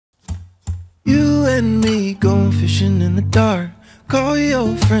You and me going fishing in the dark. Call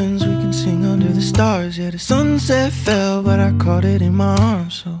your friends, we can sing under the stars. Yeah, the sunset fell, but I caught it in my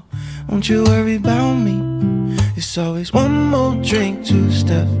arms. So don't you worry about me. It's always one more drink, two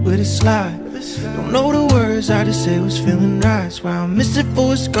steps with a slide. Don't know the words, I just say what's feeling right. Swear I miss it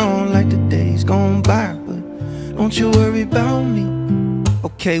before it's gone, like the days gone by. But don't you worry about me.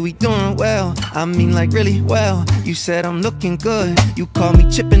 Okay, we doing well, I mean like really well. You said I'm looking good, you called me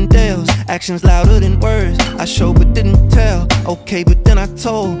chippendales. Actions louder than words, I showed but didn't tell. Okay, but then I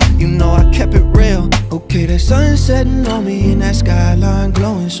told, you know I kept it real. Okay, that sun setting on me and that skyline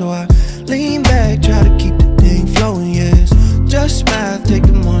glowing. So I lean back, try to keep the thing flowing. Yeah, it's just math, take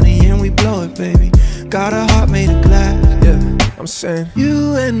the money and we blow it, baby. Got a heart made of glass. Yeah, I'm saying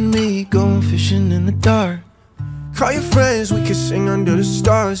you and me going fishing in the dark. Call your friends, we can sing under the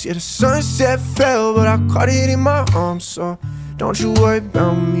stars. Yeah, the sunset fell, but I caught it in my arms. So don't you worry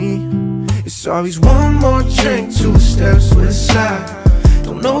about me. It's always one more drink, two steps with a slide.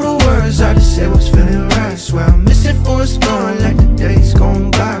 Don't know the words, I just say what's feeling right. Swear I miss it before it's gone, like the days gone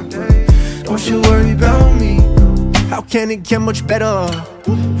by. Don't you worry about me. How can it get much better?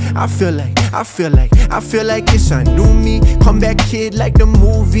 I feel like it's a new me. Comeback kid like the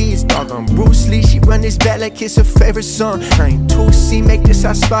movies. Dog on Bruce Lee, she run this back like it's her favorite song. I ain't 2C, make this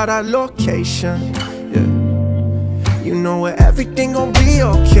our spot, our location. Yeah, you know where everything gon' be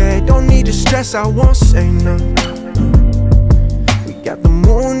okay. Don't need to stress, I won't say none. We got the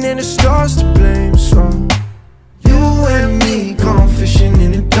moon and the stars to blame, so you and me gone fishing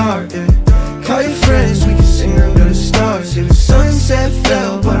in the dark, yeah. Call your friends, we can sing under the stars. Yeah, the sunset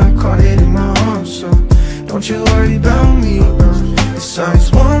fell, but I caught it in my arms. So don't you worry about me. It's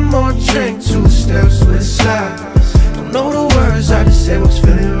always one more drink, two steps with a slide. Don't know the words, I just say what's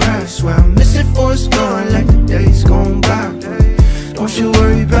feeling right. Swear I miss it before it's gone, like the days gone by. Don't you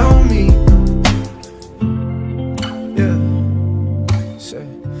worry about me.